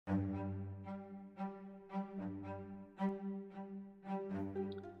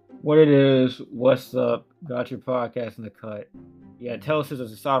What it is, what's up? Got your podcast in the cut. Yeah, Tell Us is a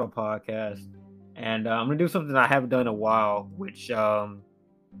Societal podcast. And I'm going to do something I haven't done in a while, which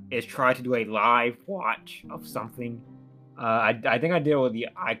is try to do a live watch of something. I think I did it with the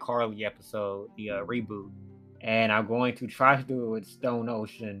iCarly episode, the reboot. And I'm going to try to do it with Stone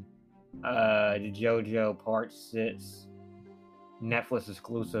Ocean, the JoJo Part 6, Netflix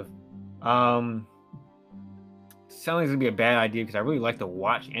exclusive. Sounds like it's gonna be a bad idea because I really like to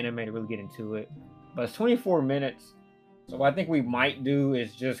watch anime to really get into it. But it's 24 minutes. So what I think we might do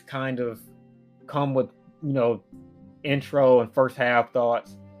is just kind of come with, intro and first half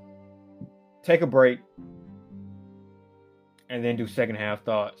thoughts, take a break, and then do second half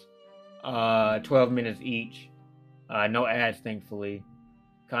thoughts. 12 minutes each. No ads, thankfully.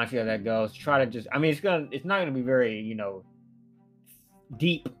 Kind of see how that goes. Try to just, it's not gonna be very,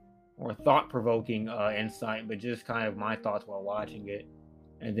 deep or thought-provoking insight, but just kind of my thoughts while watching it,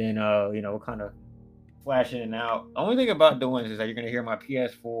 and then we'll kind of flash in and out. The only thing about doing this is that you're gonna hear my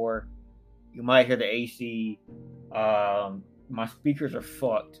PS4. You might hear the AC. My speakers are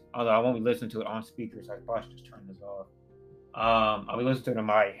fucked, although I won't be listening to it on speakers. I probably should just turn this off. I'll be listening to it on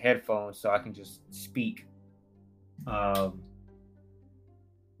my headphones so I can just speak. Maybe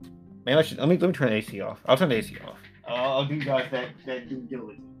I should let me turn the AC off. I'll turn the AC off. I'll do guys that due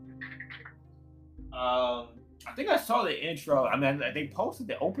diligence. I think I saw the intro. I mean, they posted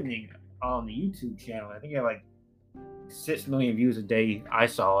the opening on the YouTube channel. I think it had like 6 million views a day. I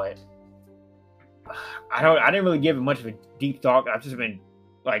saw it. I didn't really give it much of a deep thought. I've just been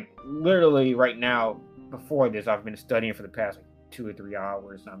like literally right now before this. I've been studying for the past like 2 or 3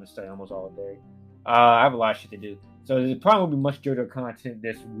 hours. I've been studying almost all day. I have a lot of shit to do, so there probably won't be much JoJo content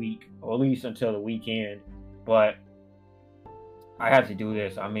this week, or at least until the weekend. But I have to do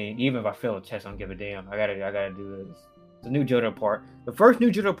this. I mean, even if I fail a test, I don't give a damn. I gotta do this. It's a new JoJo part. The first new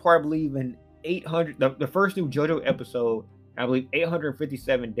JoJo part, I believe, in 800. The first new JoJo episode, I believe,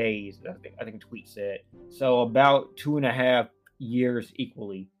 857 days. I think a tweet said. So about 2.5 years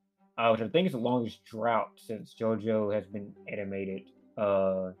equally, which I think is the longest drought since JoJo has been animated.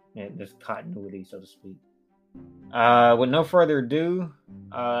 And this continuity, so to speak. With no further ado,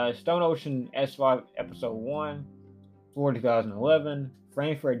 Stone Ocean S5 Episode 1. For 2011,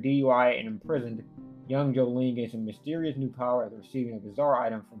 framed for a DUI and imprisoned, young Jolene gains a mysterious new power after receiving a bizarre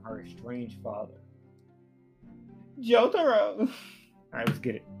item from her estranged father. Jotaro! Alright, let's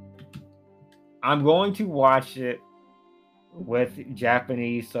get it. I'm going to watch it with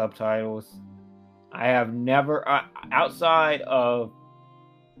Japanese subtitles. I have never, outside of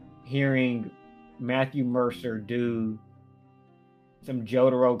hearing Matthew Mercer do some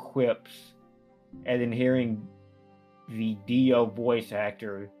Jotaro quips, and then hearing the Dio voice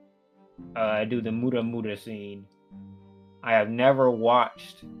actor do the Muda Muda scene, I have never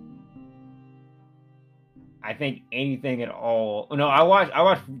watched, I think, anything at all. No, I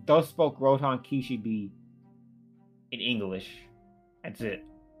watched Those Spoke Rohan Kishibe in English. That's it.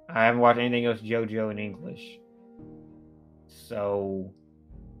 I haven't watched anything else JoJo in English. So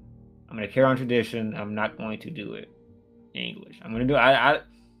I'm gonna carry on tradition. I'm not going to do it in English. I'm gonna do I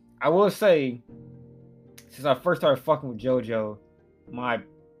will say, since I first started fucking with JoJo, my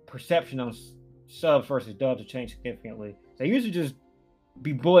perception on subs versus dubs have changed significantly. So I used to just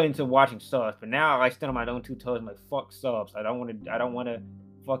be bullied into watching subs, but now I stand on my own 2 toes. I'm like, fuck subs. I don't want to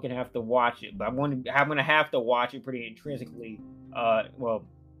fucking have to watch it, but I'm gonna have to watch it pretty intrinsically. Well,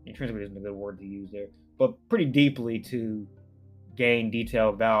 intrinsically isn't a good word to use there, but pretty deeply to gain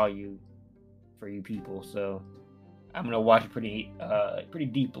detailed value for you people. So I'm gonna watch it pretty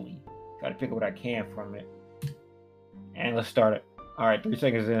deeply. Try to pick up what I can from it. And let's start it. Alright, 3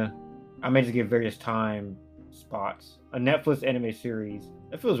 seconds in. I may just give various time spots. A Netflix anime series.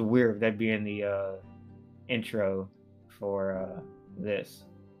 That feels weird, that being the intro for this.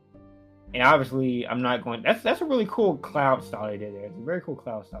 And obviously, I'm not going. That's a really cool cloud style they did there. It's a very cool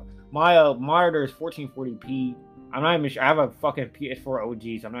cloud style. My monitor is 1440p. I'm not even sure. I have a fucking PS4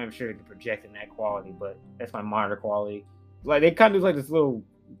 OG, so I'm not even sure it can project in that quality. But that's my monitor quality. Like they kind of do like this little,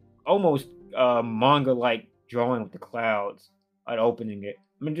 almost manga-like drawing with the clouds at opening it.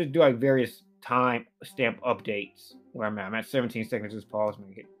 I'm gonna just do like various time stamp updates where I'm at. I'm at 17 seconds. Just pause. I'm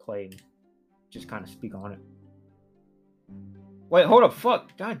gonna hit play and just kind of speak on it. Wait, hold up,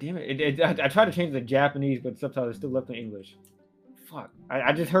 fuck. God damn it. I tried to change the Japanese, but subtitles still left in English. Fuck.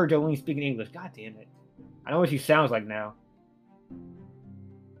 I just heard Jolene speaking English. God damn it. I know what she sounds like now.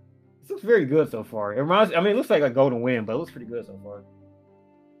 This looks very good so far. It looks like a Golden Wind, but it looks pretty good so far.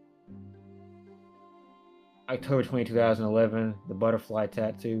 October 20, 2011, the butterfly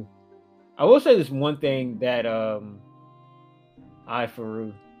tattoo. I will say this one thing that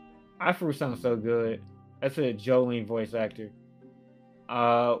Faru. Ifru sounds so good. That's a Jolene voice actor.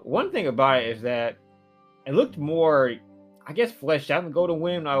 One thing about it is that it looked more, I guess, fleshed out in Golden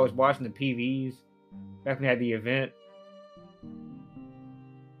Wind when I was watching the PVs back when they had the event.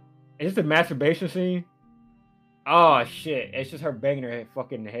 Is this a masturbation scene? Oh shit! It's just her banging her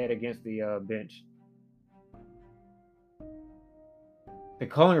fucking head against the bench. The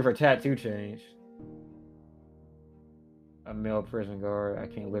color of her tattoo changed. A male prison guard. I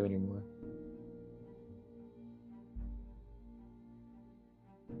can't live anymore.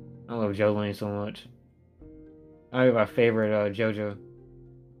 I love Jolene so much. I think my favorite JoJo.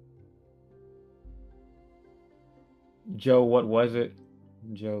 Joe, what was it?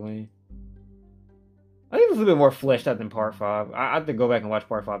 Jolene. I think it's a little bit more fleshed out than part 5. I have to go back and watch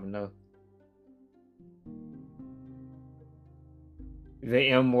part 5 to know. They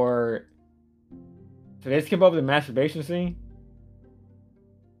am more. So they skip over the masturbation scene?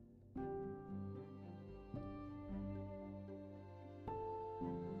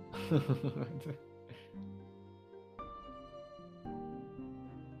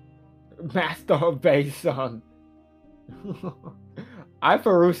 Master of Bass song.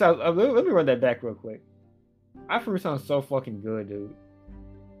 Ifru sounds. Let me run that back real quick. Ifru sounds so fucking good, dude.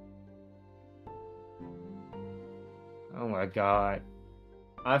 Oh my god.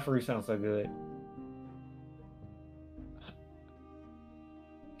 Ifru sounds so good.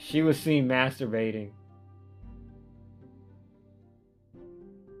 She was seen masturbating.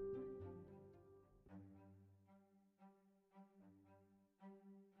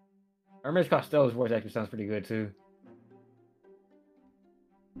 Hermes Costello's voice actually sounds pretty good too.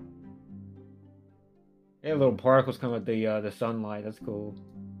 Yeah, little particles come with the sunlight. That's cool.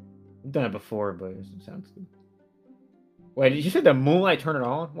 I've done it before, but it sounds good. Wait, did you say the moonlight turn it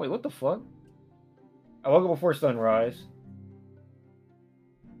on? Wait, what the fuck? I woke up before sunrise.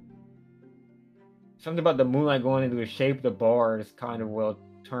 Something about the moonlight going into the shape of the bars kind of well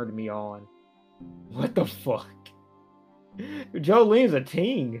turned me on. What the fuck? Jolene's a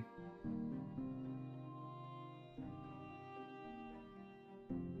teen.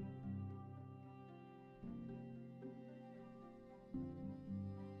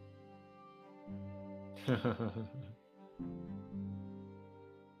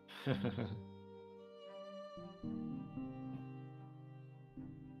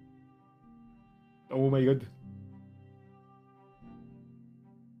 Oh my god.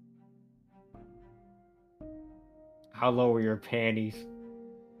 How low are your panties?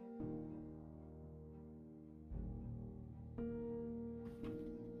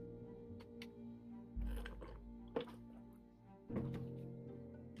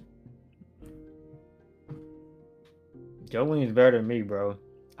 Jolene's better than me, bro.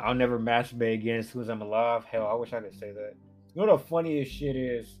 I'll never masturbate again as soon as I'm alive. Hell, I wish I could say that. You know what the funniest shit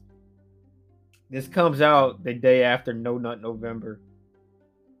is? This comes out the day after No Nut November.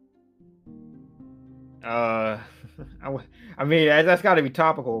 Uh, I mean that's got to be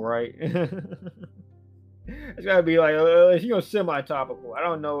topical, right? It's got to be like semi-topical. I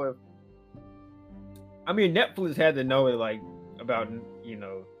don't know if. I mean, Netflix had to know it like about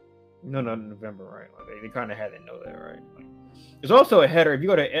No Nut November, right? Like, they kind of had to know that, right? Like, there's also a header. If you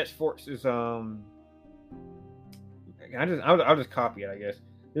go to Ed Force's I'll just copy it, I guess.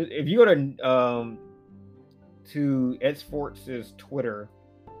 If you go to Ed Force's Twitter,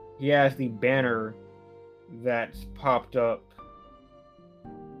 he has the banner that's popped up.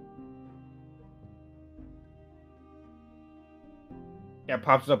 Yeah,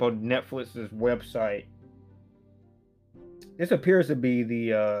 pops up on Netflix's website. This appears to be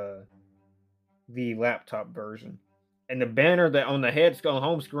the laptop version, and the banner that on the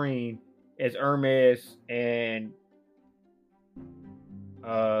home screen is Hermes and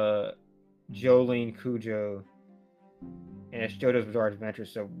Jolene Cujo, and it's JoJo's Bizarre Adventure.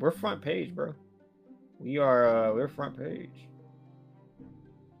 So we're front page, bro. We're front page.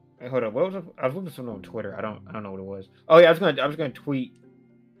 Hey, hold up. What was it? I was looking at something on Twitter. I don't know what it was. Oh yeah, I was gonna tweet.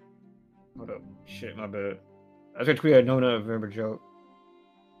 Hold up. Shit, my bad. I was gonna tweet a No November joke.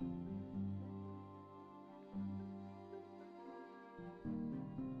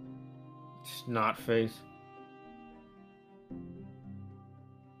 Snot face.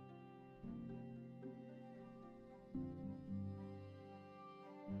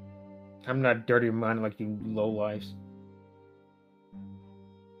 I'm not dirty minded like you low lives.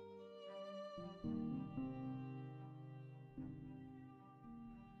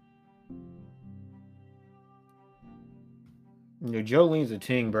 Jolene's a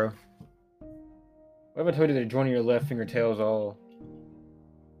ting, bro. What if I told you that joining your left finger tells all?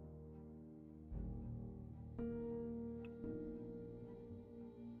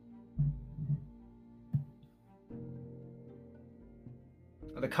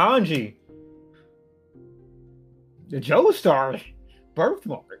 kanji. The Joestar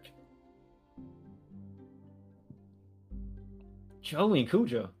birthmark. Jolyne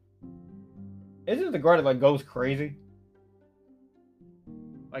Cujoh. Isn't it the girl that like goes crazy?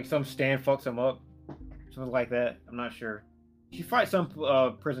 Like some stand fucks him up, something like that. I'm not sure. She fights some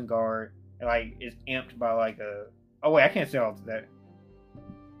prison guard and like is amped by like a. Oh wait, I can't say all of that.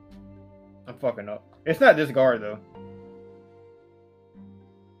 I'm fucking up. It's not this guard though.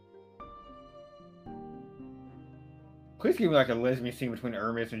 Please give me like a lesbian scene between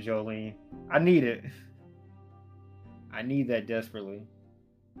Hermes and Jolyne. I need it. I need that desperately.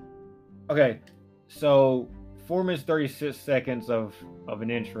 Okay, so 4 minutes 36 seconds of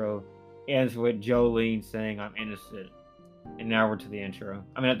an intro ends with Jolyne saying I'm innocent. And now we're to the intro.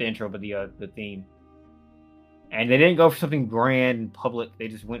 I mean not the intro, but the theme. And they didn't go for something grand and public. They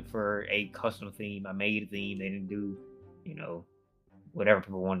just went for a custom theme, a made theme. They didn't do, whatever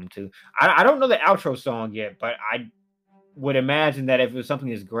people wanted to. I don't know the outro song yet, but I would imagine that if it was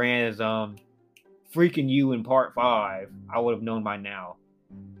something as grand as Freaking You in Part 5, I would have known by now.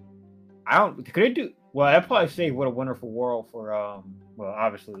 Could it do well? I'd probably say What a Wonderful World for well,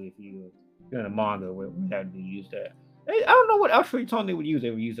 obviously if you're in a manga would have to use that. I don't know what outro song they would use. They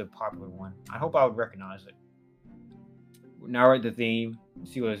would use a popular one. I hope I would recognize it. Now we're at the theme.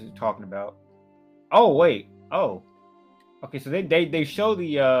 Let's see what it's talking about. Oh wait. Oh. Okay, so they show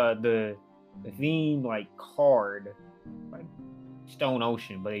the theme like card, like Stone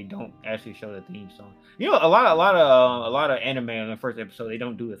Ocean, but they don't actually show the theme song. A lot of anime in the first episode they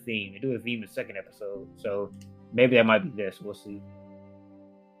don't do a theme. They do a theme in the second episode. So maybe that might be this. We'll see.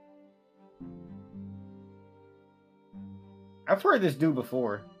 I've heard this dude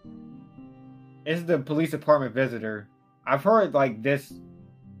before. It's the police department visitor. I've heard like this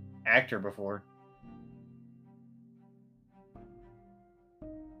actor before.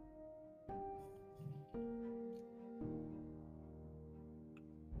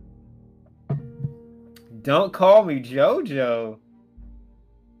 Don't call me JoJo.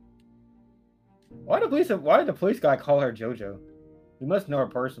 Why did the police guy call her JoJo? He must know her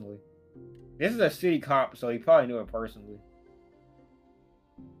personally. This is a city cop, so he probably knew her personally.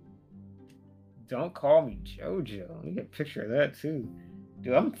 Don't call me JoJo. Let me get a picture of that too.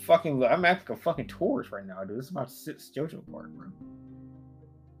 Dude, I'm acting like a fucking tourist right now, dude. This is my sixth JoJo part, bro.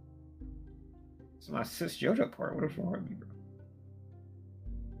 This is my sixth JoJo part. What is wrong with me, bro?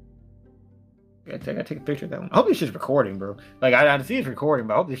 I gotta take a picture of that one. I hope this shit's recording, bro. Like I see it's recording,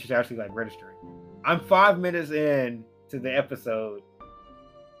 but I hope this shit's actually like registering. I'm 5 minutes in to the episode,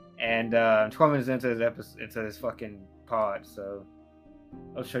 and 12 minutes into this fucking pod. So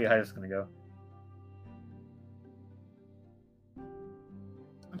I'll show you how this is gonna go.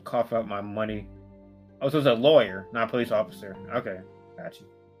 I'm coughing up my money. Oh, so it's a lawyer, not a police officer. Okay, got you.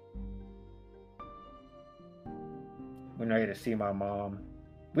 We're not here to see my mom.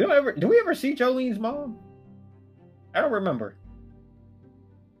 Do we ever see Jolene's mom? I don't remember.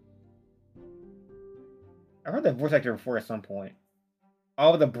 I heard that voice actor before at some point.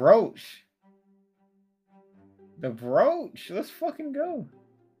 Oh, the brooch. The brooch. Let's fucking go.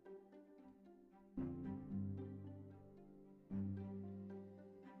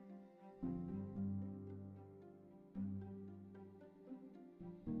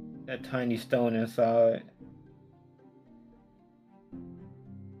 That tiny stone inside.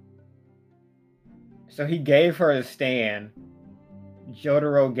 So he gave her a stand.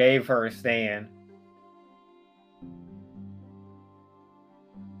 Jotaro gave her a stand.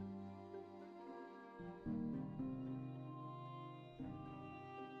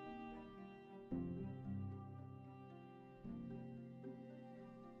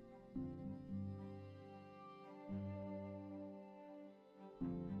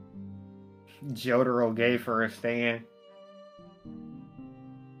 Jotaro gave her a stand.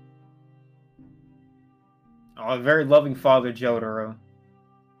 Oh, a very loving father, Jotaro.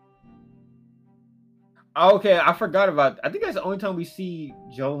 Okay, I forgot about. I think that's the only time we see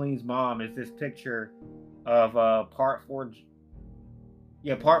Jolene's mom is this picture of part 4.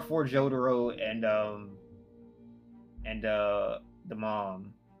 Yeah, part 4 Jotaro and the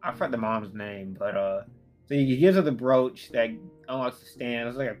mom. I forgot the mom's name, but so he gives her the brooch that unlocks the stand.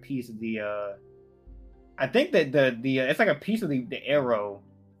 It's like a piece of the I think that the it's like a piece of the arrow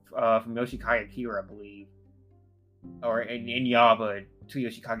from Yoshikage Kira, I believe. Or in Yaba to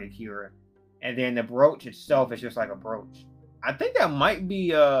Yoshikage Kira. And then the brooch itself is just like a brooch. I think that might be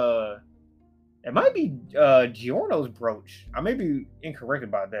Giorno's brooch. I may be incorrect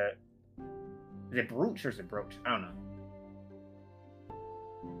about that. Is it brooch or is it brooch? I don't know.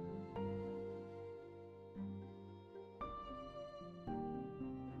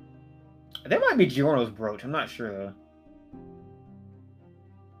 That might be Giorno's brooch. I'm not sure though.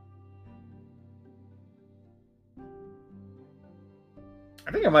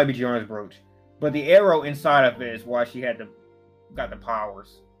 I think it might be Giorno's brooch, but the arrow inside of it is why she got the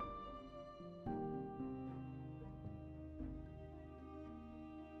powers.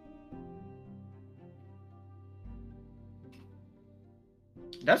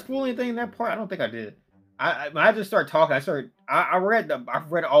 That's the only thing in that part. I don't think I did. I just start talking. I've read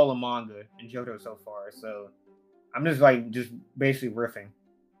all the manga in JoJo so far, so I'm just basically riffing.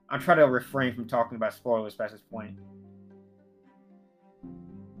 I'm trying to refrain from talking about spoilers past this point.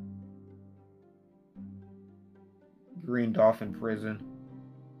 Green Dolphin Prison.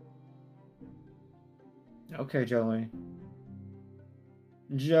 Okay, Jolene.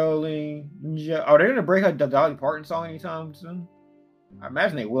 Oh, they're gonna break out the Dolly Parton song anytime soon? I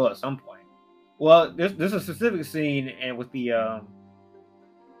imagine they will at some point. Well, there's a specific scene and with the well,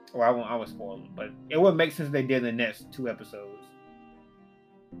 I won't spoil it, but it would make sense if they did in the next 2 episodes.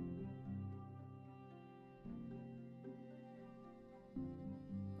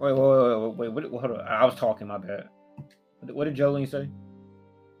 Wait, hold on. I was talking, my bad. What did Jolene say?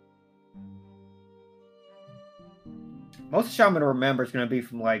 Most Shaman remember is gonna be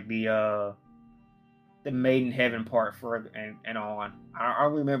from like the Maiden Heaven part further and on. I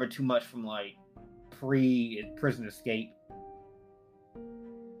don't remember too much from like pre-prison escape.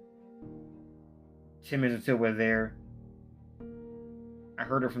 10 minutes until we're there. I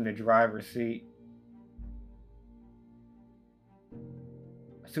heard her from the driver's seat.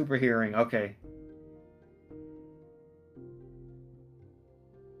 Super hearing, okay.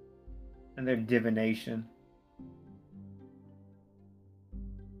 And their divination.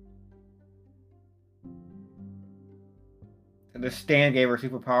 And the Stan gave her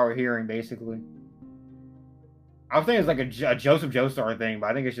superpower hearing, basically. I was thinking it's like a Joseph Joestar thing,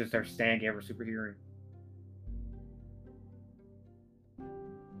 but I think it's just their Stan gave her super hearing.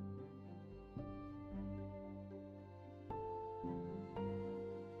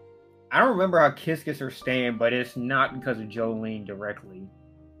 I don't remember how Kiss gets her Stan, but it's not because of Jolene directly.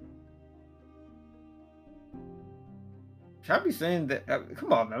 Should I be saying that?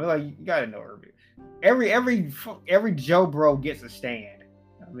 Come on, man! Like you gotta know her. Every Joe bro gets a stand.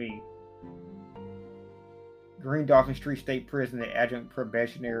 I mean, Green Dolphin Street State Prison, the adjunct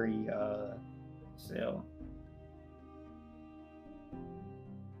probationary cell.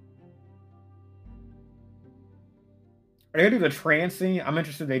 Are they gonna do the trans scene? I'm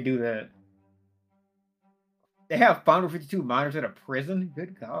interested. They do that. They have 552 minors at a prison.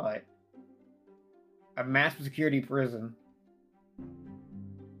 Good God, a massive security prison.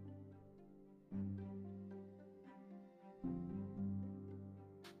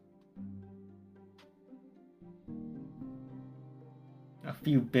 A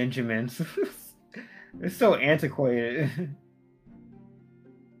few Benjamins. It's so antiquated.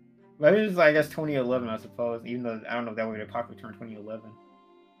 But it was, I guess, 2011, I suppose. Even though I don't know if that would be a popular term, 2011.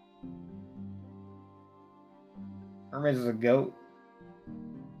 Hermes is a goat.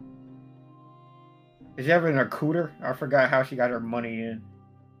 Is she having a cooter? I forgot how she got her money in.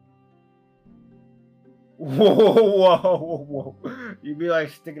 Whoa. You'd be like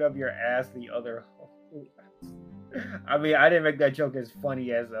sticking up your ass the other. I mean, I didn't make that joke as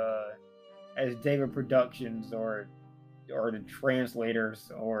funny as David Productions or the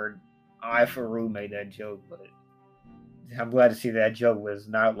translators or Faru made that joke, but I'm glad to see that joke was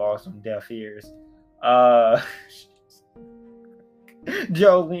not lost on deaf ears.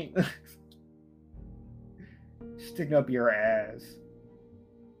 Jolene, sticking up your ass.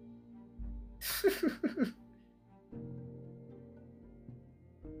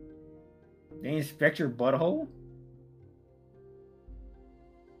 They inspect your butthole?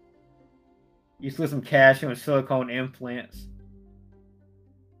 You slip some cash in silicone implants.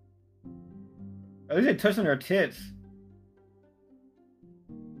 At least they touched on her tits.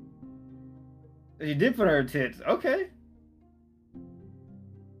 She did put on her tits. Okay.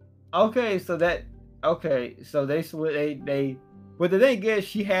 Okay, so they but the thing is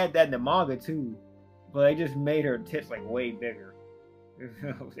she had that in the manga too. But they just made her tits like way bigger.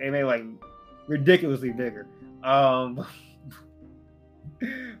 They made like ridiculously bigger.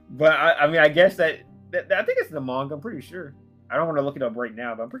 But I mean I guess that I think it's in the manga, I'm pretty sure. I don't want to look it up right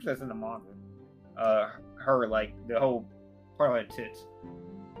now, but I'm pretty sure that's in the manga. Her like the whole part of her tits.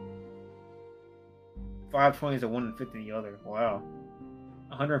 520s and 150 in the other. Wow.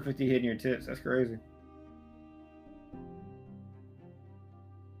 150 hitting your tits. That's crazy.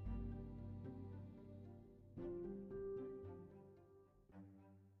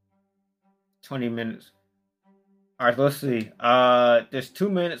 "20 minutes. All right, let's see. There's 2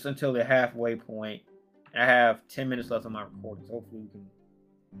 minutes until the halfway point. I have 10 minutes left on my recording, so hopefully we can,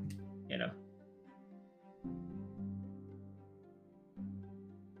 you know.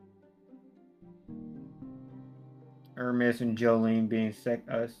 Hermes and Jolene being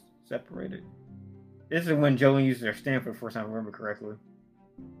separated. This is when Jolene uses her stand for the first time, I remember correctly.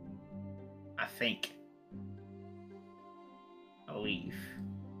 I think. I believe.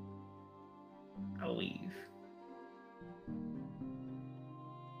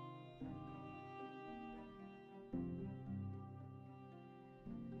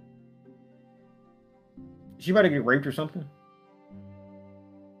 Is she about to get raped or something?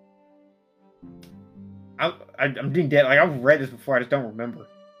 I'm being dead. Like, I've read this before, I just don't remember.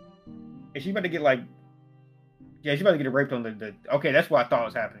 Is she about to get, like... Yeah, she's about to get raped on the... Okay, that's what I thought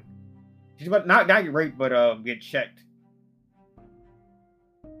was happening. She's about not get raped, but get checked.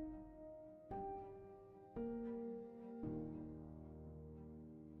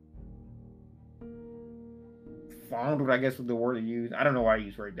 Fondled, I guess, was the word to use. I don't know why I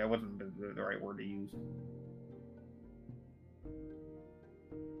used rape. That wasn't the right word to use.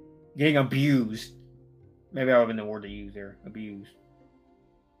 Getting abused. Maybe that would have been the word to use there. Abused.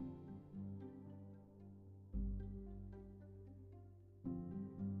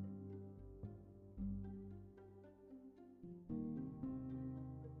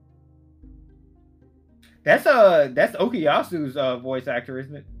 That's Okuyasu's voice actor,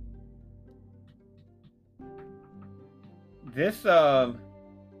 isn't it? This talk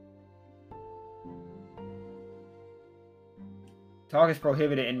is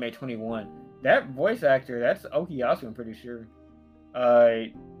prohibited in May 21. That voice actor, that's Okuyasu, I'm pretty sure.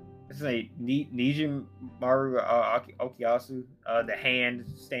 This is a Nijin Maru Okuyasu, the hand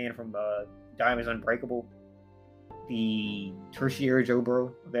stand from Diamond's Unbreakable, the tertiary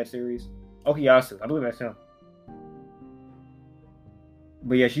Jobro of that series. Okuyasu, I believe that's him.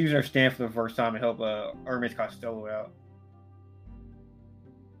 But yeah, she's using her stand for the first time to help Hermes Costello out.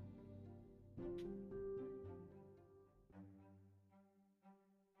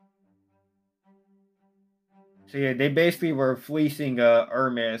 So yeah, they basically were fleecing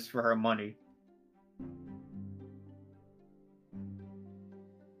Hermes for her money.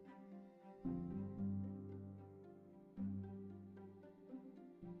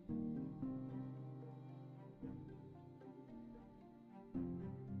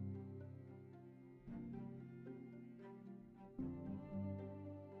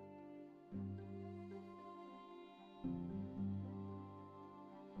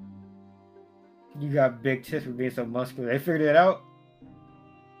 You got big tits for being so muscular. They figured it out?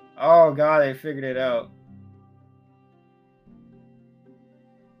 Oh god, they figured it out.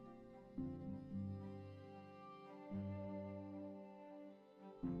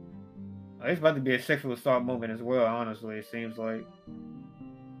 Oh, it's about to be a sexual assault moment as well, honestly, it seems like.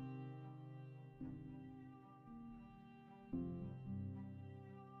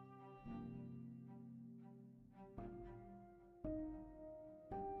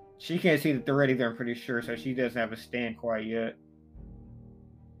 She can't see the thread either, I'm pretty sure, so she doesn't have a stand quite yet.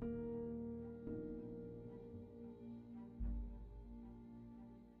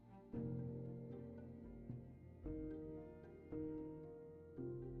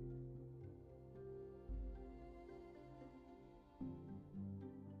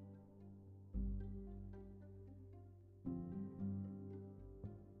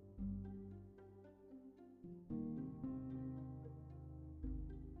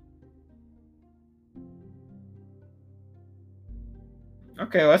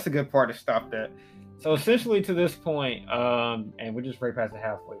 Okay, well, that's a good part to stop that. So essentially, to this point, and we're just right past the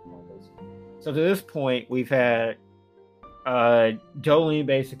halfway point. Basically. So to this point, we've had Jolene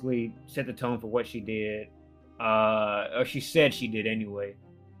basically set the tone for what she did, or she said she did anyway.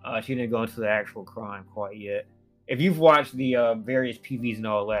 She didn't go into the actual crime quite yet. If you've watched the various PVs and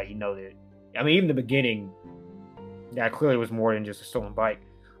all that, you know that. I mean, even the beginning, that clearly was more than just a stolen bike.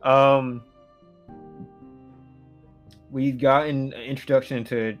 We've gotten an introduction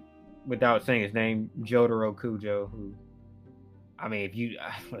to, without saying his name, Jotaro Kujo, who, I mean, if you,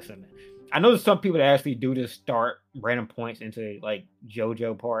 listen, I know there's some people that actually do just start random points into, like,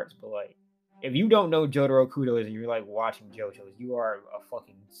 JoJo parts, but, like, if you don't know Jotaro Kujo is and you're, like, watching JoJo's, you are a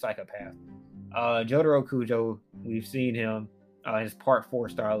fucking psychopath. Jotaro Kujo, we've seen him, his part 4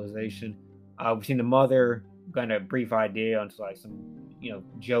 stylization. We've seen the mother, got a brief idea onto, like, some,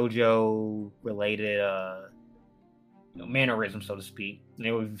 JoJo-related, mannerism, so to speak. And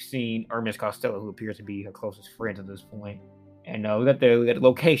then we've seen Hermes Costello, who appears to be her closest friend at this point. And we got the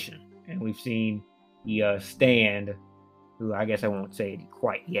location. And we've seen the stand, who I guess I won't say it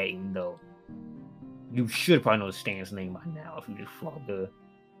quite yet, even though You should probably know Stan's name by now if you just follow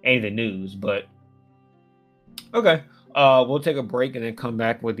any of the news. But okay, we'll take a break and then come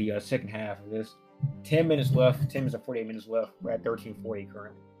back with the second half of this. 10 minutes left. 10 minutes and 48 minutes left. We're at 13:40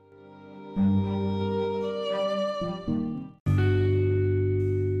 currently.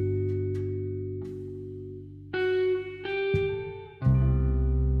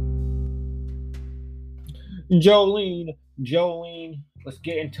 Jolene. Let's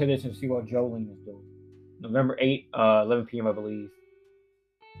get into this and see what Jolene is doing. November 8th, 11 p.m. I believe.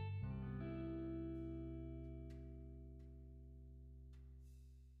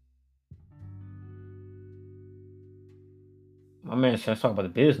 My man said, talk about the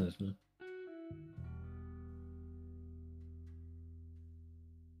business, man.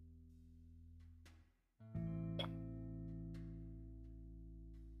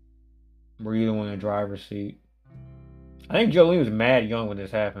 Were you the one in the driver's seat? I think Jolene was mad young when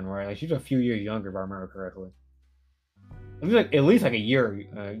this happened, right? Like she's a few years younger, if I remember correctly. At least like a year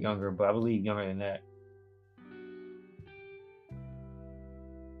younger, but I believe younger than that.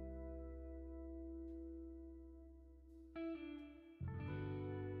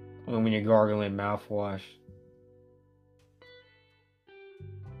 When you're gargling mouthwash.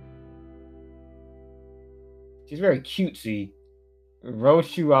 She's very cutesy.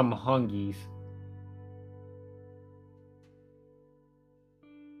 Rochu Hungies.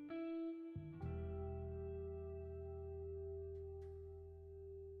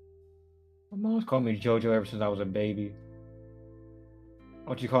 My mom's called me JoJo ever since I was a baby.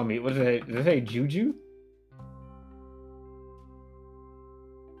 What you call me? What is it? Does it say Juju?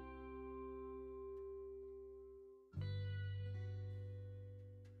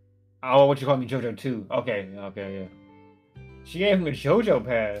 Oh, what you call me JoJo too? Okay, yeah. She gave him a JoJo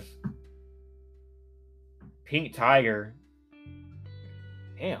pass. Pink Tiger.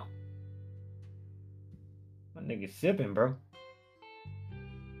 Damn. My nigga sipping, bro.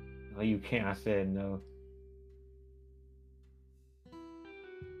 No, you can't. I said no.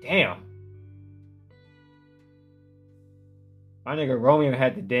 Damn. My nigga Romeo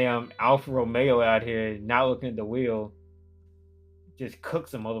had the damn Alfa Romeo out here, not looking at the wheel. Just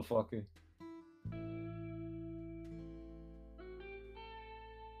cooks a motherfucker.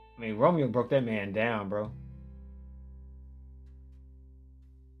 I mean, Romeo broke that man down, bro.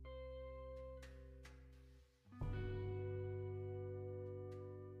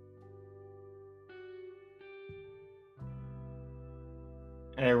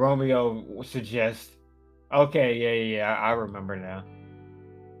 And then Romeo suggests, okay, yeah, I remember now.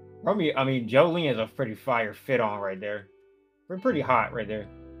 Jolene is a pretty fire fit on right there. We're pretty hot right there.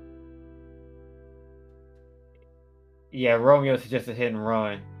 Yeah, Romeo suggests a hit and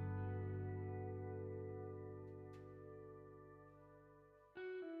run.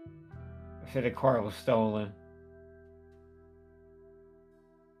 I said the car was stolen.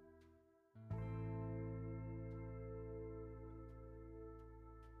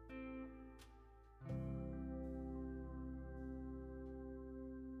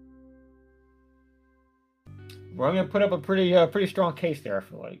 Romeo put up a pretty strong case there, I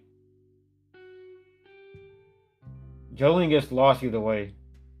feel like. Jolene gets lost either way.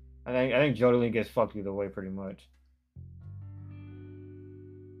 I think Jolene gets fucked either way pretty much.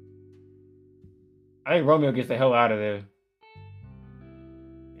 I think Romeo gets the hell out of there.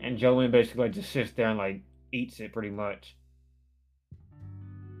 And Jolene basically just sits there and like eats it pretty much.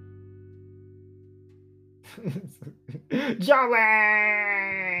 Jolene!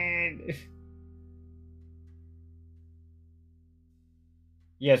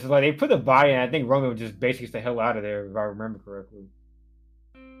 Yeah, so like they put the body in. I think Romeo just basically gets the hell out of there, if I remember correctly.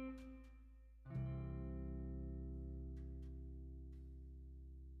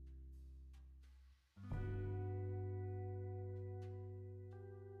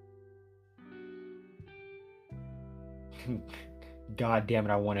 God damn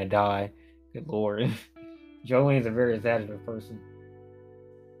it, I want to die. Good lord. Jolene is a very exaggerative person.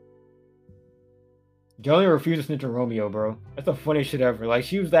 Jolene refused to snitch on Romeo, bro. That's the funniest shit ever. Like,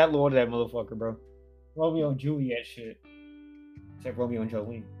 she was that loyal to that motherfucker, bro. Romeo and Juliet shit. Except Romeo and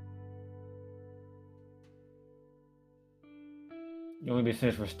Jolene. You only be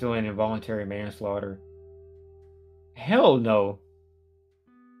sentenced for stealing involuntary manslaughter. Hell no.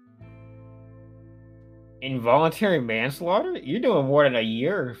 Involuntary manslaughter? You're doing more than a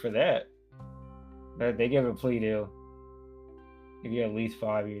year for that. They give a plea deal. They get at least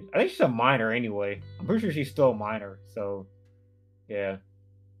 5 years. I think she's a minor anyway. I'm pretty sure she's still a minor. So, yeah.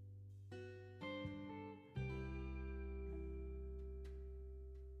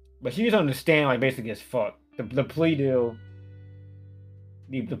 But she just understand, like, basically gets fucked. The plea deal.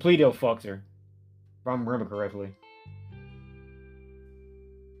 The plea deal fucks her. if I remember correctly.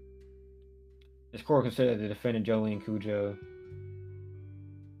 This court considered the defendant Jolene Cujo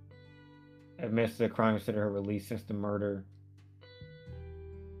admits to the crime, considered her release since the murder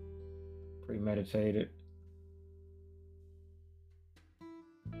premeditated.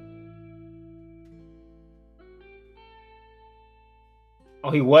 Oh,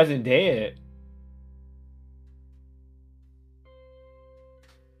 he wasn't dead.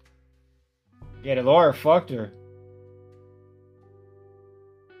 Yeah, the lawyer fucked her.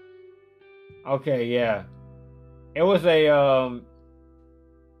 Okay, yeah. It was a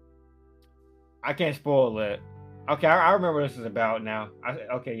I can't spoil it. Okay, I remember what this is about now.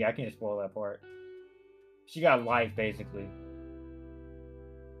 Okay, yeah, I can't spoil that part. She got life basically.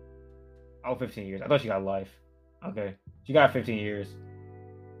 Oh, 15 years. I thought she got life. Okay, she got 15 years.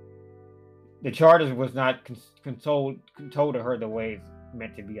 The charges was not told to her the way it's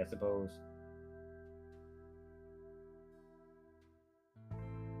meant to be, I suppose.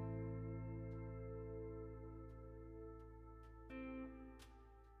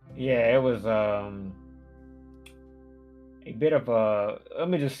 Yeah, it was a bit of a. Let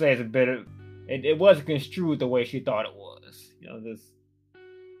me just say, it's a bit of. It wasn't construed the way she thought it was. You know, there's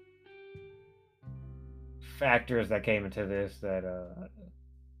factors that came into this that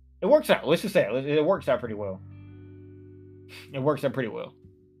it works out. Let's just say it works out pretty well. It works out pretty well.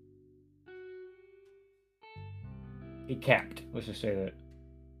 He capped. Let's just say that.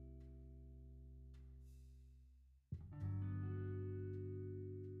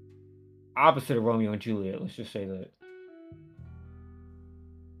 Opposite of Romeo and Juliet. Let's just say that.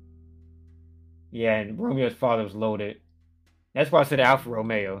 Yeah, and Romeo's father was loaded. That's why I said Alfa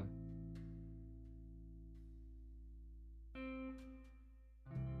Romeo.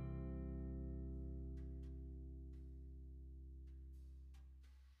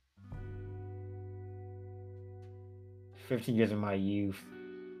 "15 years of my youth."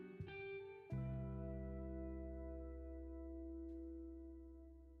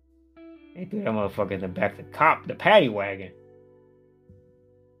 They threw that motherfucker in the back of the paddy wagon.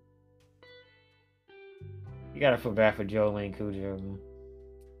 You gotta feel bad for Jolene Cujo, man.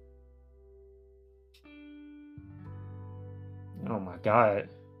 Oh my god.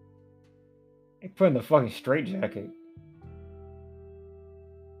 They put in the fucking straitjacket.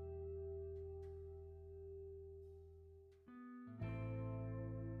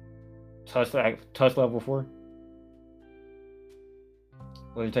 Touch level 4?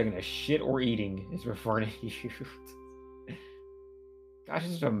 Whether you're taking a shit or eating is referring to you. Gosh,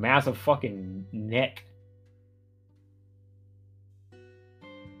 this is a massive fucking neck.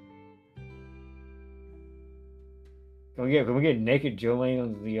 Can we get naked Jolene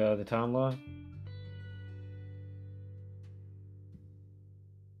on the timeline?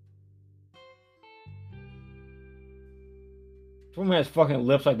 This woman has fucking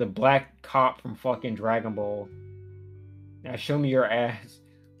lips like the black cop from fucking Dragon Ball. Now show me your ass.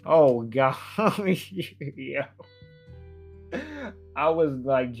 Oh god, yeah. I was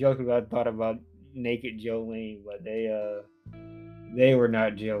like joking. I thought about naked Jolene, but they were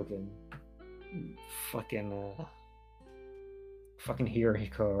not joking. Fucking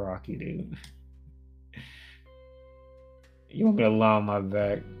Hiriko Araki, dude. You want me to lie on my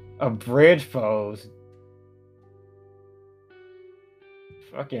back? A bridge pose.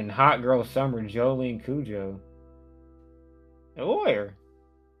 Fucking hot girl summer Jolene Cujo. A lawyer.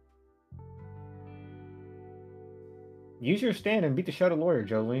 Use your stand and beat the shut of lawyer,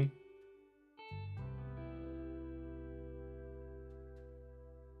 Jolene.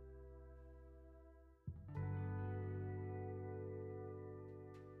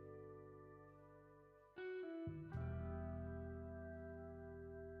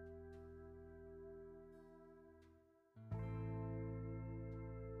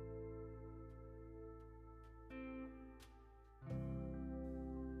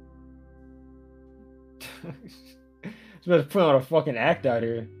 Supposed to put on a fucking act out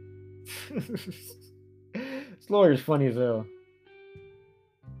here. This lawyer's funny as hell.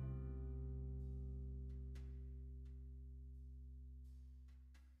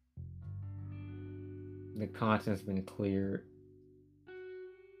 The content's been cleared.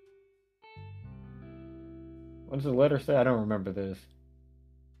 What does the letter say? I don't remember this.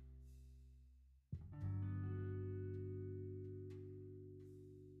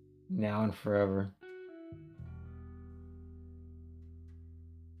 Now and forever.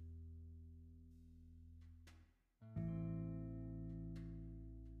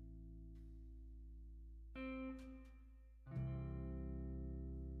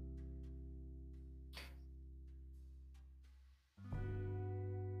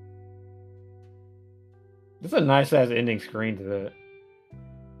 This is a nice ass ending screen to that.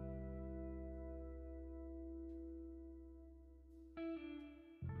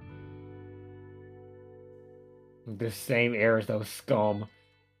 The same air as those scum.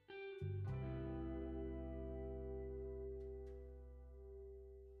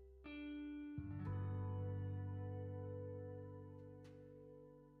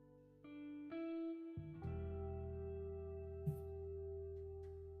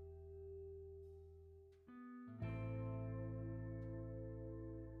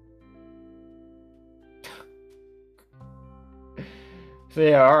 So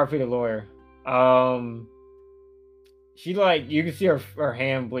yeah, RP the lawyer. Um, she like you can see her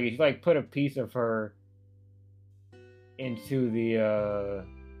hand bleed. She like put a piece of her into the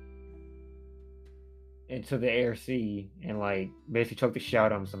air sea and like basically choked the shit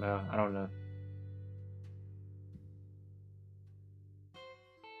out of him somehow. I don't know.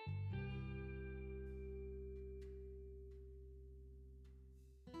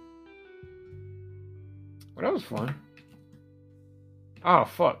 But that was fun. Oh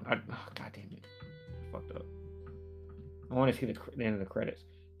fuck! God damn it! I fucked up. I want to see the end of the credits.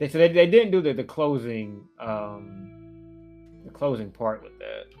 They didn't do the closing part with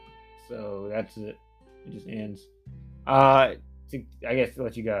that. So that's it. It just ends. I guess to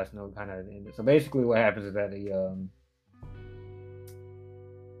let you guys know kind of the end. So basically, what happens is that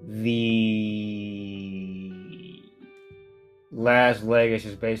the last leg is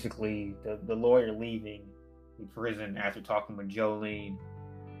just basically the lawyer leaving the prison after talking with Jolene,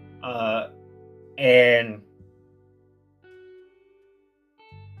 and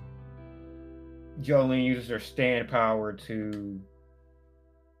Jolene uses her stand power to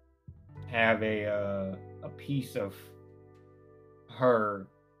have a piece of her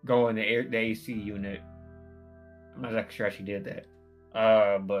go in the AC unit. I'm not exactly sure how she did that,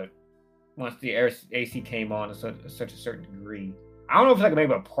 but once the AC came on to such a certain degree, I don't know if it's like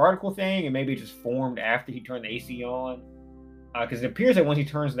maybe a particle thing, and maybe it just formed after he turned the AC on. Because it appears that once he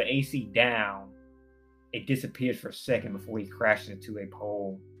turns the AC down, it disappears for a second before he crashes into a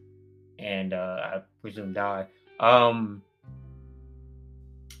pole and I presume die. So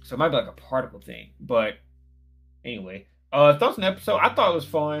it might be like a particle thing, but anyway. Thoughts on the episode? I thought it was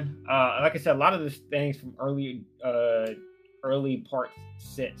fun. Like I said, a lot of the things from early part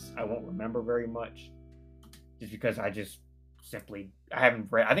 6 I won't remember very much, just because I haven't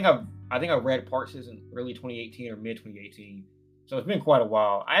read. I think I read part 6 in early 2018 or mid 2018, so it's been quite a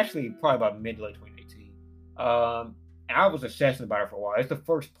while. Actually, probably about mid to late 2018. And I was obsessing about it for a while. It's the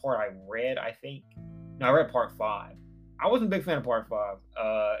first part I read, I think. No, I read part 5. I wasn't a big fan of part 5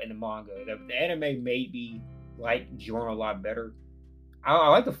 in the manga. The anime made me like Jorno a lot better. I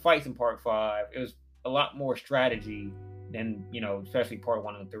like the fights in part 5. It was a lot more strategy than, especially part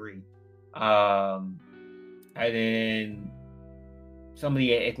 1 and 3. And then some of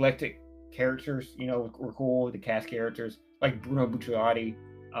the eclectic characters, were cool. The cast characters, like Bruno Bucciarati.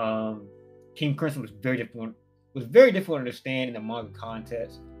 King Crimson was very difficult to understand in the manga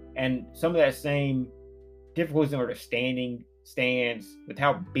context, and some of that same difficulties in understanding stands with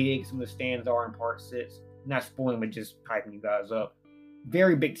how big some of the stands are in part 6. Not spoiling, but just hyping you guys up.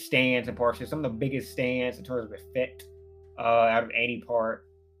 Very big stands in part 6. Some of the biggest stands in terms of effect out of any part,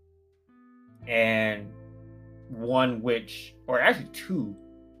 and one which, or actually two,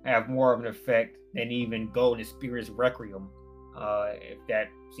 have more of an effect than even Golden Experience Requiem. If that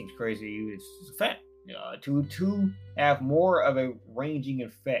seems crazy to you, it's a fact. Two have more of a ranging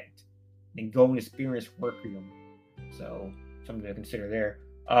effect than Golden Experience Requiem. So something to consider there.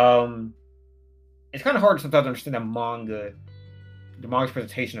 It's kind of hard sometimes to understand the manga's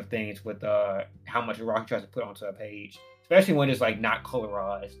presentation of things with how much Rocky tries to put onto a page, especially when it's like not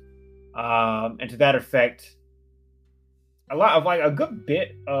colorized. And to that effect, a good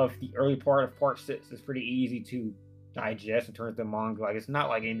bit of the early part of part 6 is pretty easy to digest in terms of the manga. Like, it's not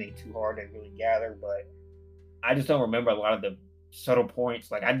like anything too hard to really gather, but I just don't remember a lot of the subtle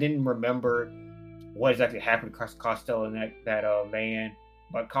points. Like, I didn't remember what exactly happened to Costello in that van,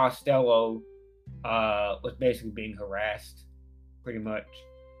 but Costello was basically being harassed, pretty much.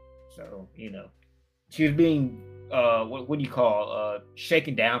 So, she was being what do you call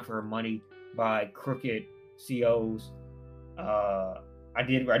shaken down for her money by crooked COs. I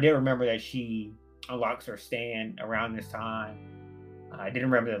did remember that she unlocks her stand around this time. I didn't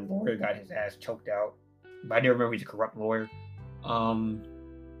remember that the lawyer got his ass choked out, but I did remember he's a corrupt lawyer.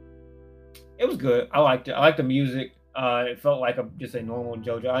 It was good. I liked it. I liked the music. It felt like just a normal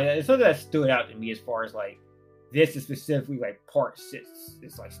JoJo. It's something that stood out to me as far as like, this is specifically like part 6.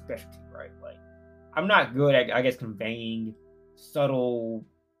 It's like specialty, right? Like, I'm not good at, I guess, conveying subtle,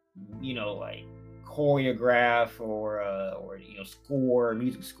 like choreograph or score,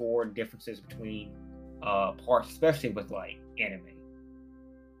 music score differences between parts, especially with like anime.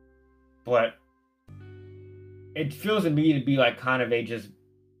 But it feels to me to be like kind of a just.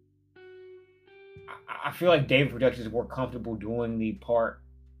 I feel like David Productions is more comfortable doing the part,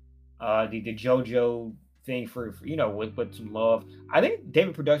 the JoJo thing for with some love. I think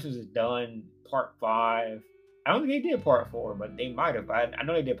David Productions has done part 5. I don't think they did part 4, but they might have. I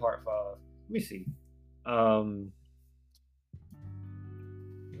know they did part 5. Let me see. JoJo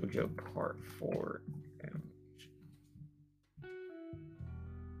part 4.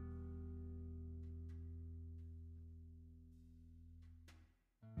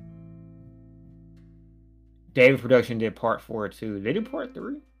 David Production did part 4 too. They did part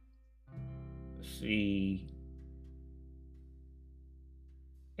 3. Let's see.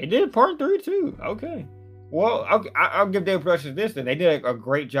 They did part 3 too. Okay. Well, I'll give David Productions this. Then they did a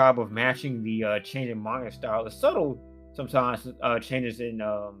great job of matching the change in manga style. The subtle sometimes changes in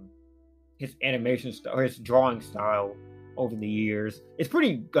his animation style or his drawing style over the years. It's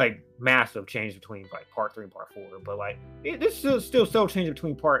pretty like massive change between like part 3 and part 4. But like this still change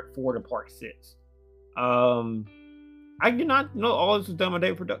between part 4 to part 6. I did not know all this was done by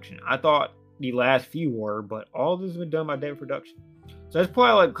David Production. I thought the last few were, but all this has been done by David Production. So that's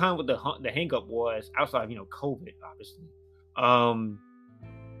probably like kind of what the hang up was outside of COVID, obviously.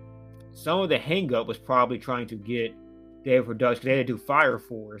 Some of the hang up was probably trying to get David Production. They had to do Fire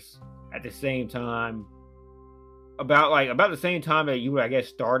Force at the same time. About the same time that you would, I guess,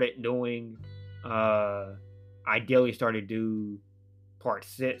 started doing ideally started to do part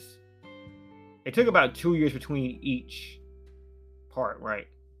 6. It took about 2 years between each part, right?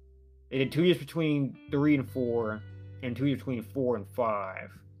 It did 2 years between 3 and 4, and 2 years between 4 and 5.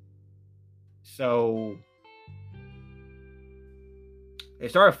 So they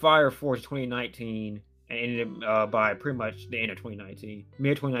started Fire Force 2019 and ended by pretty much the end of 2019,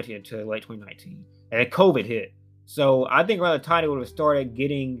 mid 2019 until late 2019, and then COVID hit. So I think around the time they would have started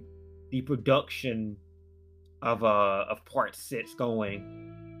getting the production of part 6 going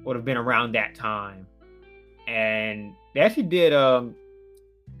would have been around that time. And they actually did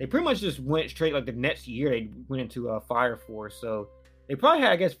they pretty much just went straight like the next year they went into Fire Force. So they probably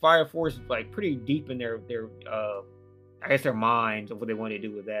had, I guess, Fire Force like pretty deep in their I guess their minds of what they wanted to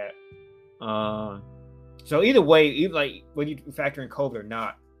do with that. So either way, even like whether you factor in COVID or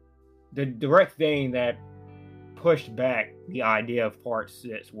not, the direct thing that pushed back the idea of part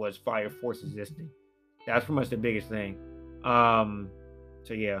 6 was Fire Force existing. That's pretty much the biggest thing.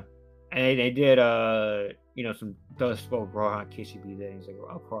 So yeah, and they did some Dust Spoke Rohan Kishibe things like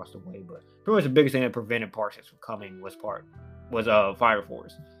across the way, but pretty much the biggest thing that prevented part 6 from coming was Fire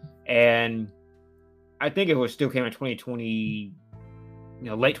Force. And I think it was still came in 2020,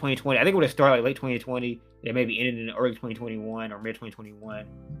 late 2020. I think it would have started like late 2020. It maybe ended in early 2021 or mid 2021.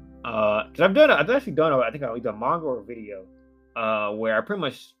 Because I've actually done I think either a manga or a video where I pretty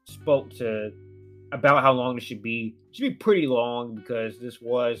much spoke to about how long it should be. It should be pretty long because this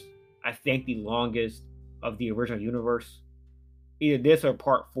was, I think, the longest of the original universe. Either this or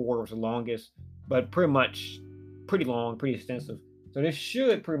part 4 was the longest, but pretty long, pretty extensive. So this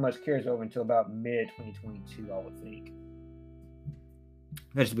should pretty much carry us over until about mid 2022, I would think.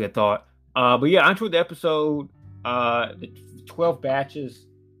 That should be a thought. But yeah, I enjoyed the episode. The 12 batches.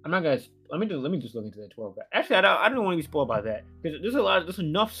 I'm not gonna. Let me just look into the 12 batches. Actually, I don't want to be spoiled by that because there's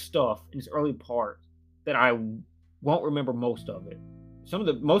enough stuff in this early part that I won't remember most of it.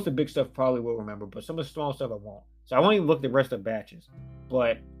 Most of the big stuff probably will remember, but some of the small stuff I won't. So I won't even look at the rest of the batches.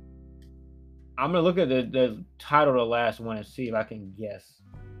 But I'm gonna look at the title of the last one and see if I can guess.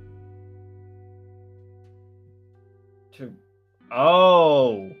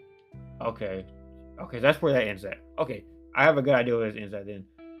 Okay, that's where that ends at. Okay, I have a good idea where it ends at then.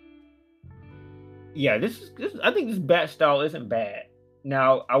 Yeah, this I think this batch style isn't bad.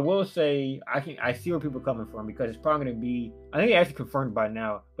 Now, I will say I see where people are coming from because it's probably going to be, I think it's actually confirmed by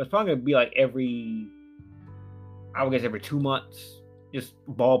now, but it's probably going to be like every 2 months, just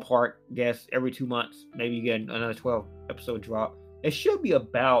ballpark guess, every 2 months, maybe you get another 12 episode drop. It should be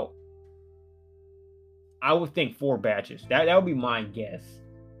about, I would think 4 batches. That would be my guess.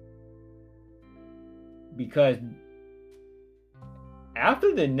 Because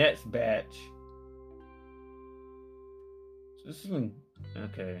after the next batch, this is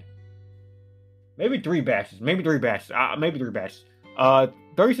okay. Maybe 3 batches. 36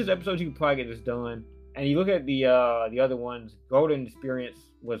 episodes, you can probably get this done. And you look at the other ones. Golden Experience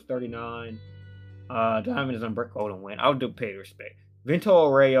was 39. Diamond is Unbreakable Golden Wind. I'll do pay respect. Vento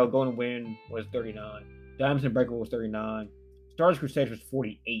Arrayo Golden Wind was 39. Diamonds Unbreakable was 39. Stardust Crusaders was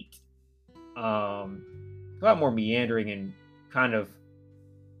 48. A lot more meandering and kind of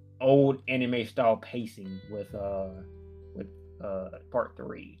old anime style pacing with part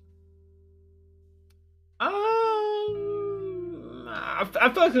three. I feel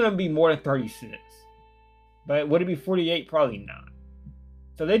like it's gonna be more than 36, but would it be 48? Probably not.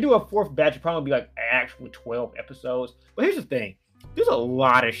 So they do a fourth batch, it'd probably be like actually 12 episodes. But here's the thing: there's a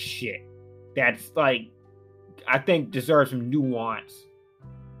lot of shit that's like I think deserves some nuance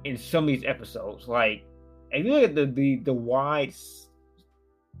in some of these episodes. Like if you look at the wide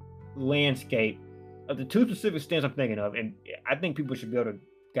landscape of the two specific stands I'm thinking of, and I think people should be able to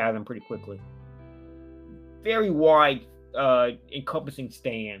gather them pretty quickly. Very wide, encompassing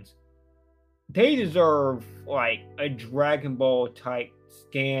stands. They deserve like a Dragon Ball type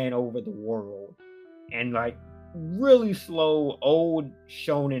scan over the world, and like really slow old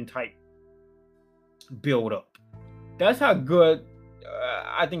shonen type build up. That's how good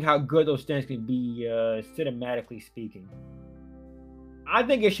I think how good those stands can be cinematically speaking. I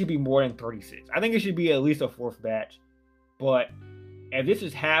think it should be more than 36. I think it should be at least a fourth batch. But if this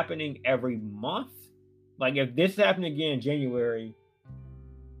is happening every month, like if this happened again in January,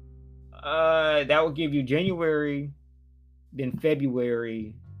 that would give you January, then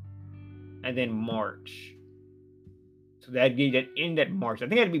February, and then March. So that'd give that end at March. I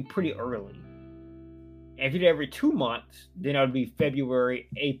think that'd be pretty early. And if you did every 2 months, then that would be February,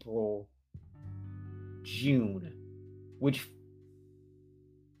 April, June, which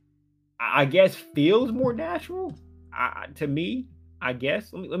I guess feels more natural to me. I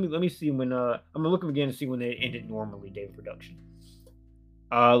guess. Let me see when I'm gonna look again to see when they ended normally day of production.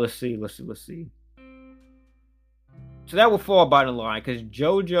 Let's see. So that will fall by the line because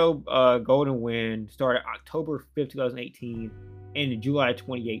JoJo Golden Wind started October 5th, 2018, and July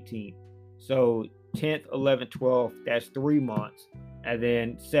 2018. So 10th, 11th, 12th, that's 3 months, and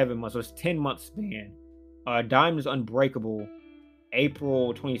then 7 months. So it's 10-month span. Diamond's Unbreakable,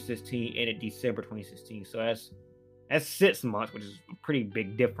 April 2016, and December 2016. So that's 6 months, which is a pretty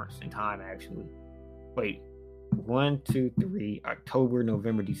big difference in time, actually. Wait, 1, 2, 3, October,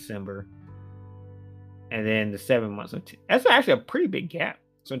 November, December, and then the 7 months. So that's actually a pretty big gap.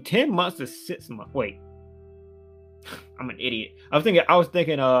 So 10 months to 6 months. Wait, I'm an idiot. I was thinking,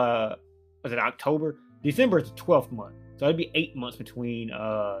 was it October? December is the 12th month. So it'd be 8 months between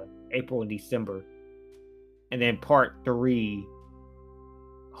April and December. And then part 3.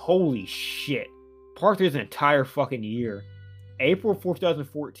 Holy shit. Part 3 is an entire fucking year. April 4th,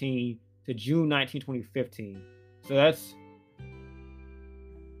 2014 to June 19, 2015. So that's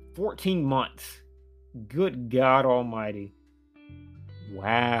 14 months. Good God Almighty.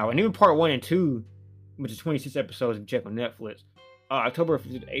 Wow. And even part 1 and 2, which is 26 episodes if you check on Netflix, October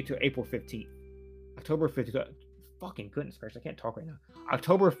 5th to April 15th. October 5th to... Fucking goodness gracious, I can't talk right now.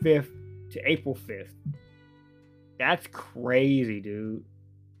 October 5th to April 5th. That's crazy, dude.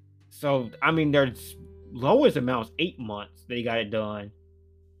 So, I mean, their lowest amount is 8 months that he got it done.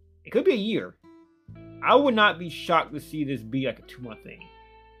 It could be a year. I would not be shocked to see this be like a 2-month thing.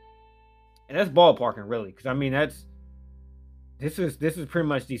 And that's ballparking, really. Because, I mean, this is pretty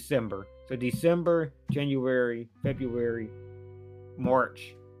much December. So, December, January, February,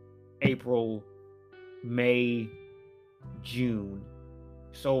 March, April, May, June.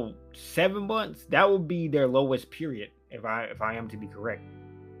 So 7 months, that would be their lowest period if I am to be correct.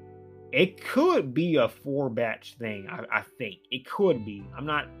 It could be a 4-batch thing, I think. It could be. I'm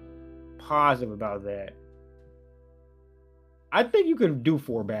not positive about that. I think you could do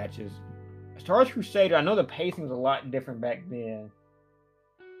 4 batches. Star Wars Crusader, I know the pacing was a lot different back then.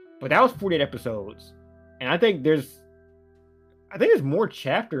 But that was 48 episodes. And I think there's more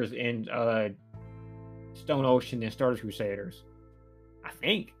chapters in Stone Ocean than Star Wars Crusaders. I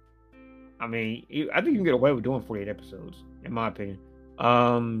think. I mean, I think you can get away with doing 48 episodes, in my opinion.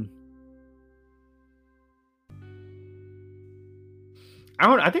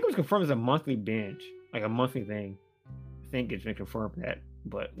 I think it was confirmed as a monthly binge, like a monthly thing. I think it's been confirmed that,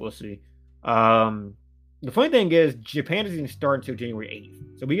 but we'll see. The funny thing is, Japan doesn't even start until January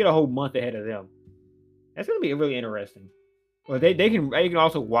 8th, so we get a whole month ahead of them. That's gonna be really interesting. Well, they can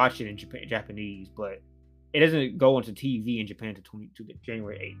also watch it in Japanese, but it doesn't go onto TV in Japan to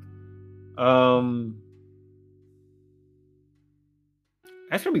January 8th.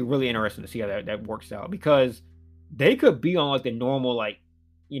 That's gonna be really interesting to see how that works out, because they could be on like the normal, like,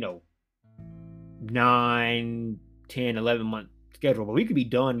 9, 10, 11 month schedule, but we could be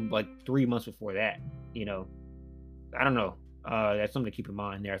done like 3 months before that. I don't know. That's something to keep in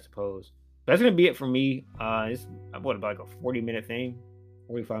mind there, I suppose. But that's gonna be it for me. It's about like a 40-minute thing,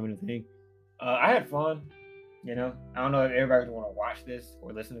 45-minute thing. I had fun. I don't know if everybody's want to watch this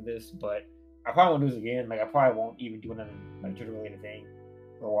or listen to this, but I probably won't do this again. Like I probably won't even do another like JoJo related thing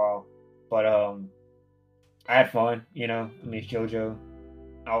for a while. But I had fun. You know, I mean, it's JoJo.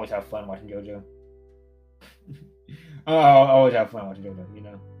 I always have fun watching JoJo. I always have fun watching JoJo. You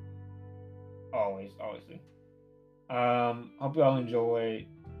know, always do. Hope y'all enjoy.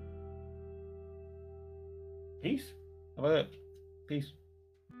 Peace. How about that? Peace.